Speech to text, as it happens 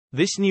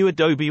This new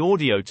Adobe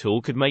audio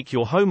tool could make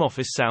your home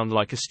office sound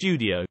like a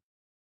studio.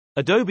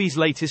 Adobe's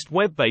latest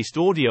web-based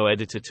audio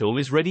editor tool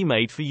is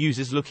ready-made for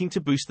users looking to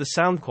boost the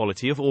sound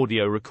quality of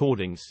audio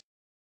recordings.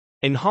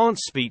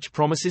 Enhanced Speech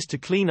promises to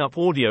clean up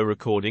audio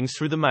recordings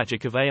through the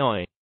magic of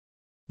AI.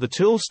 The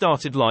tool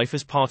started life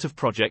as part of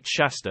Project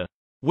Shasta,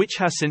 which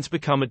has since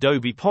become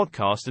Adobe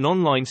Podcast, an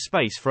online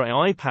space for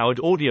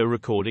AI-powered audio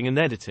recording and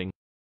editing.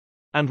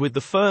 And with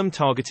the firm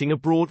targeting a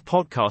broad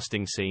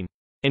podcasting scene,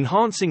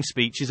 Enhancing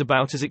Speech is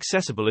about as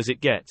accessible as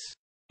it gets.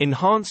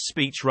 Enhanced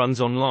Speech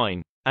runs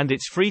online, and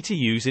it's free to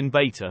use in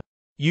beta.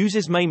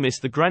 Users may miss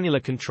the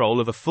granular control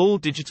of a full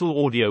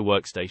digital audio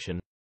workstation,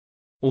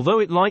 although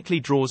it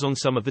likely draws on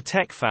some of the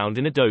tech found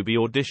in Adobe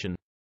Audition.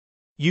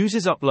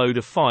 Users upload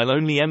a file,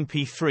 only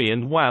MP3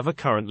 and WAV are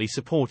currently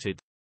supported,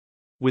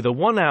 with a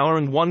 1 hour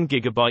and 1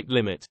 GB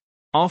limit.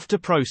 After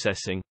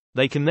processing,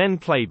 they can then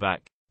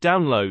playback,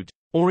 download,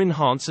 or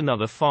enhance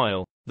another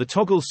file. The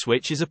toggle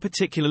switch is a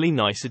particularly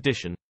nice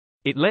addition.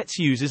 It lets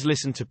users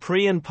listen to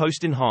pre- and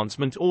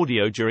post-enhancement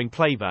audio during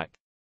playback.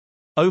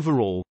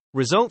 Overall,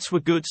 results were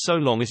good so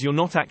long as you're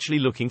not actually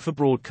looking for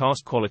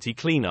broadcast quality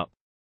cleanup.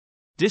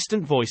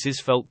 Distant voices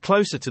felt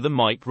closer to the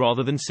mic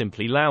rather than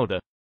simply louder.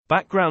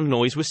 Background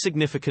noise was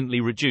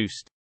significantly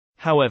reduced.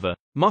 However,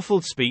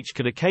 muffled speech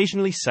could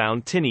occasionally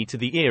sound tinny to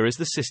the ear as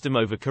the system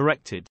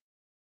overcorrected.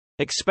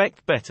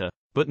 Expect better,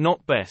 but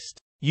not best.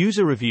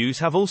 User reviews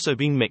have also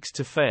been mixed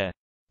to fair.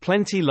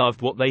 Plenty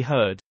loved what they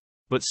heard,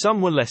 but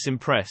some were less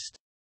impressed,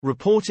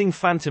 reporting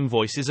phantom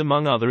voices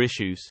among other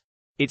issues.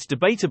 It's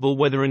debatable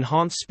whether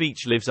Enhanced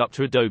Speech lives up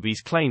to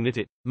Adobe's claim that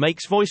it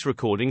makes voice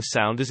recordings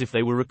sound as if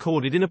they were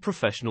recorded in a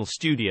professional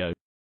studio.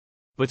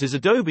 But as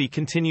Adobe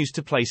continues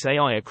to place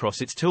AI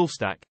across its tool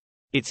stack,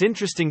 it's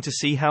interesting to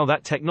see how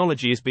that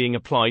technology is being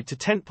applied to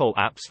tentpole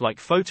apps like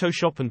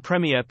Photoshop and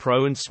Premiere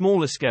Pro, and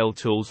smaller scale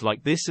tools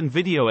like this and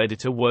video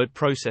editor word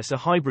processor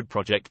hybrid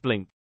Project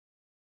Blink.